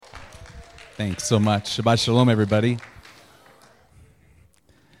Thanks so much. Shabbat Shalom, everybody.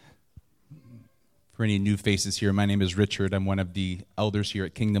 For any new faces here, my name is Richard. I'm one of the elders here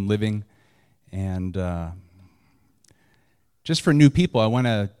at Kingdom Living. And just for new people, I want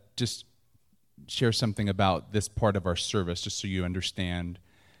to just share something about this part of our service, just so you understand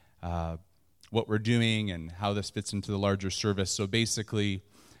what we're doing and how this fits into the larger service. So basically,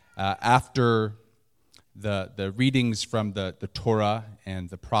 after the readings from the Torah and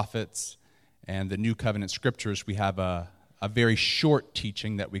the prophets and the New Covenant Scriptures, we have a very short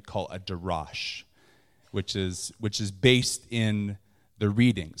teaching that we call a darash, which is based in the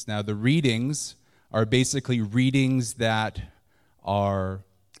readings. Now, the readings are basically readings that are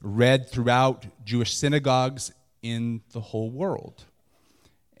read throughout Jewish synagogues in the whole world.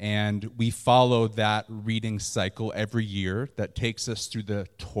 And we follow that reading cycle every year that takes us through the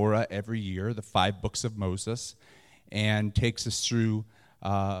Torah every year, the 5 books of Moses, and takes us through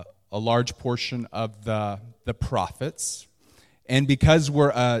a large portion of the prophets. And because we're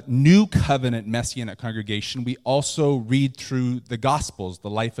a New Covenant Messianic congregation, we also read through the Gospels, the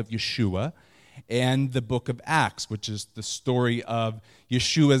life of Yeshua, and the book of Acts, which is the story of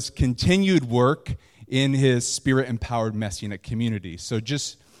Yeshua's continued work in his Spirit-empowered Messianic community. So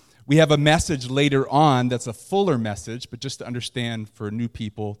we have a message later on that's a fuller message, but just to understand for new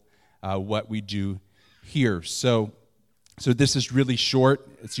people what we do here. So this is really short.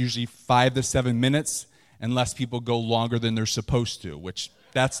 It's usually 5 to 7 minutes, unless people go longer than they're supposed to, which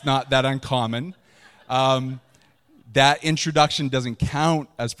that's not that uncommon. That introduction doesn't count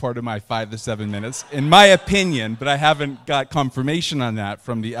as part of my 5 to 7 minutes, in my opinion, but I haven't got confirmation on that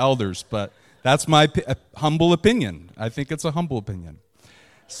from the elders, but that's my humble opinion. I think it's a humble opinion.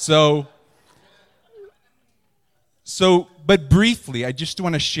 But briefly, I just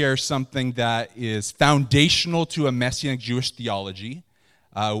want to share something that is foundational to a Messianic Jewish theology.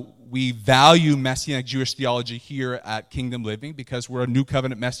 We value Messianic Jewish theology here at Kingdom Living because we're a New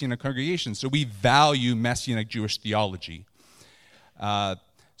Covenant Messianic congregation, so we value Messianic Jewish theology.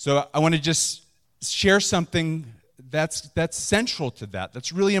 So I want to just share something that's central to that,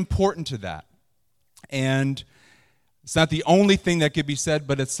 that's really important to that. And it's not the only thing that could be said,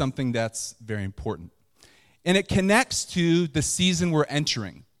 but it's something that's very important. And it connects to the season we're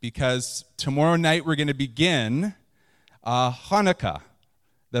entering, because tomorrow night we're going to begin Hanukkah,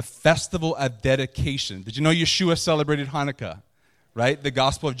 the festival of dedication. Did you know Yeshua celebrated Hanukkah, right? The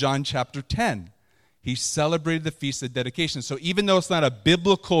Gospel of John chapter 10. He celebrated the Feast of Dedication. So even though it's not a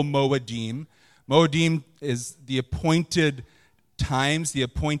biblical Moedim is the appointed times, the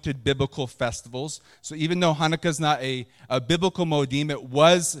appointed biblical festivals. So even though Hanukkah is not a biblical Moedim, it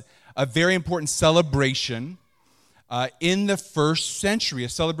was a very important celebration in the first century, a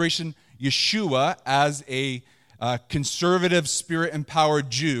celebration Yeshua as a conservative, Spirit-empowered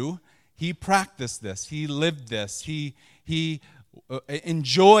Jew. He practiced this. He lived this. He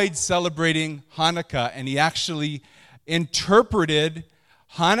enjoyed celebrating Hanukkah, and he actually interpreted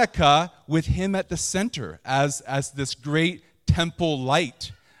Hanukkah with him at the center as this great temple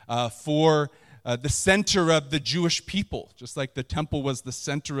light for the center of the Jewish people. Just like the temple was the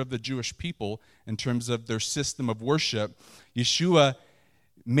center of the Jewish people in terms of their system of worship, Yeshua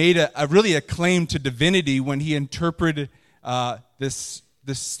made a claim to divinity when he interpreted this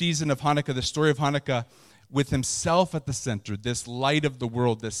season of Hanukkah, the story of Hanukkah, with himself at the center, this light of the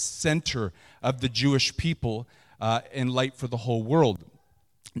world, this center of the Jewish people, and light for the whole world.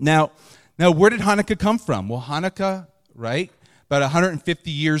 Now, where did Hanukkah come from? Well, Hanukkah, right, about 150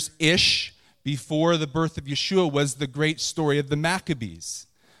 years-ish before the birth of Yeshua, was the great story of the Maccabees,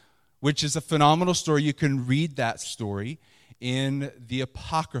 which is a phenomenal story. You can read that story in the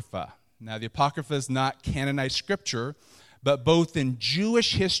Apocrypha. Now, the Apocrypha is not canonized scripture, but both in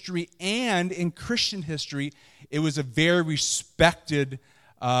Jewish history and in Christian history, it was a very respected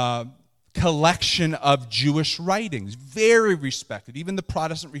collection of Jewish writings, very respected. Even the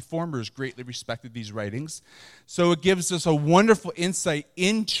Protestant reformers greatly respected these writings. So it gives us a wonderful insight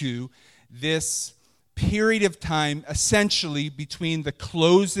into this period of time, essentially between the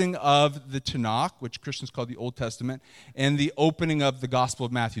closing of the Tanakh, which Christians call the Old Testament, and the opening of the Gospel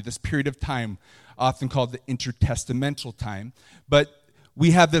of Matthew, this period of time, often called the intertestamental time. But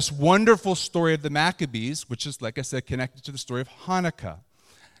we have this wonderful story of the Maccabees, which is, like I said, connected to the story of Hanukkah.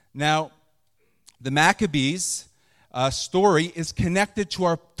 Now, the Maccabees story is connected to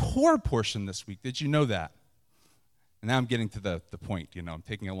our Torah portion this week. Did you know that? And now I'm getting to the point. I'm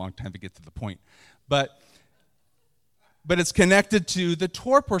taking a long time to get to the point. But it's connected to the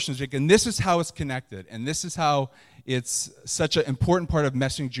Torah portion of the week, and this is how it's connected, and this is how it's such an important part of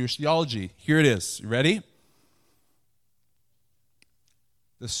Messianic Jewish theology. Here it is. You ready?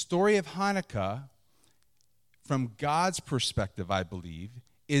 the story of Hanukkah, from God's perspective, I believe,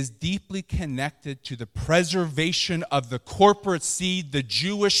 is deeply connected to the preservation of the corporate seed, the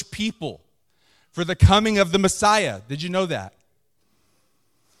Jewish people, for the coming of the Messiah. Did you know that?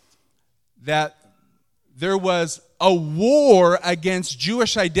 That there was a war against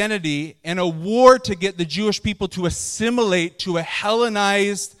Jewish identity and a war to get the Jewish people to assimilate to a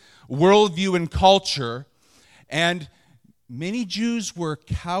Hellenized worldview and culture. And many Jews were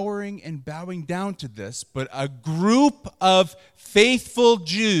cowering and bowing down to this, but a group of faithful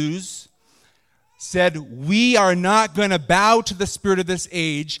Jews said, we are not going to bow to the spirit of this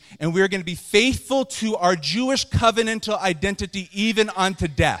age, and we are going to be faithful to our Jewish covenantal identity even unto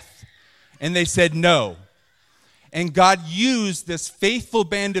death. And they said no. And God used this faithful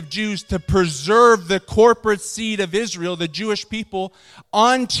band of Jews to preserve the corporate seed of Israel, the Jewish people,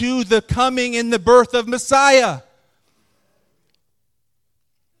 unto the coming and the birth of Messiah.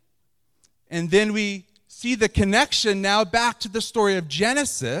 And then we see the connection now back to the story of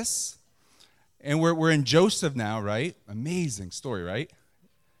Genesis. And we're in Joseph now, right? Amazing story, right?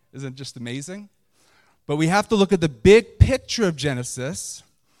 Isn't it just amazing? But we have to look at the big picture of Genesis.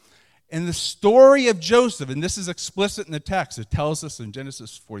 And the story of Joseph, and this is explicit in the text, it tells us in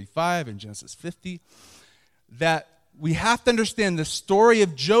Genesis 45 and Genesis 50, that we have to understand the story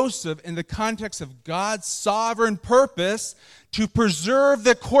of Joseph in the context of God's sovereign purpose to preserve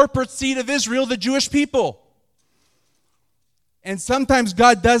the corporate seed of Israel, the Jewish people. And sometimes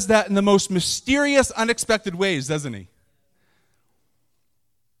God does that in the most mysterious, unexpected ways, doesn't he?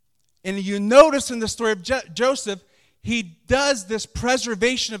 And you notice in the story of Joseph, he does this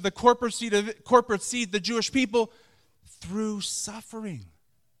preservation of the corporate seed, the Jewish people, through suffering.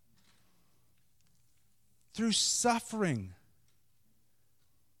 Through suffering.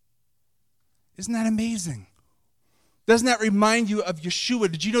 Isn't that amazing? Doesn't that remind you of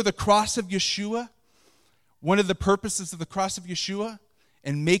Yeshua? Did you know the cross of Yeshua? One of the purposes of the cross of Yeshua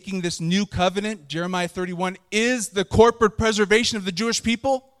and making this new covenant, Jeremiah 31, is the corporate preservation of the Jewish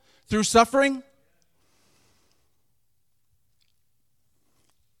people through suffering.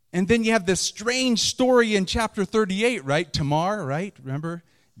 And then you have this strange story in chapter 38, right? Tamar, right? Remember,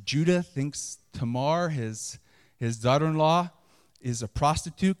 Judah thinks Tamar, his daughter-in-law, is a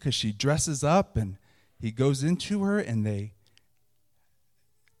prostitute because she dresses up, and he goes into her, and they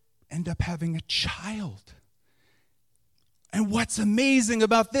end up having a child. And what's amazing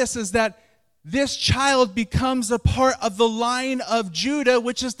about this is that this child becomes a part of the line of Judah,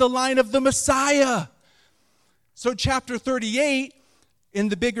 which is the line of the Messiah. So chapter 38 in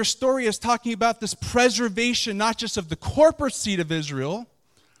the bigger story is talking about this preservation, not just of the corporate seed of Israel,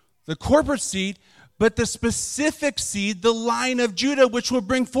 the corporate seed, but the specific seed, the line of Judah, which will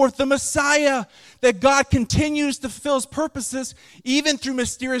bring forth the Messiah. That God continues to fulfill his purposes even through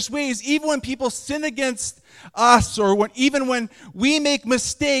mysterious ways. Even when people sin against us, or even when we make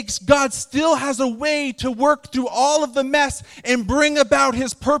mistakes, God still has a way to work through all of the mess and bring about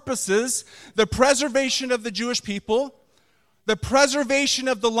his purposes. The preservation of the Jewish people, the preservation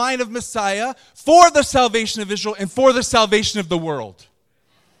of the line of Messiah for the salvation of Israel and for the salvation of the world.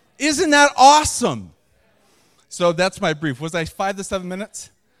 Isn't that awesome? So that's my brief. Was I 5 to 7 minutes?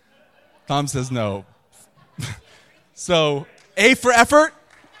 Tom says no. So, A for effort?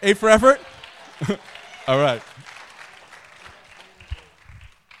 A for effort? All right.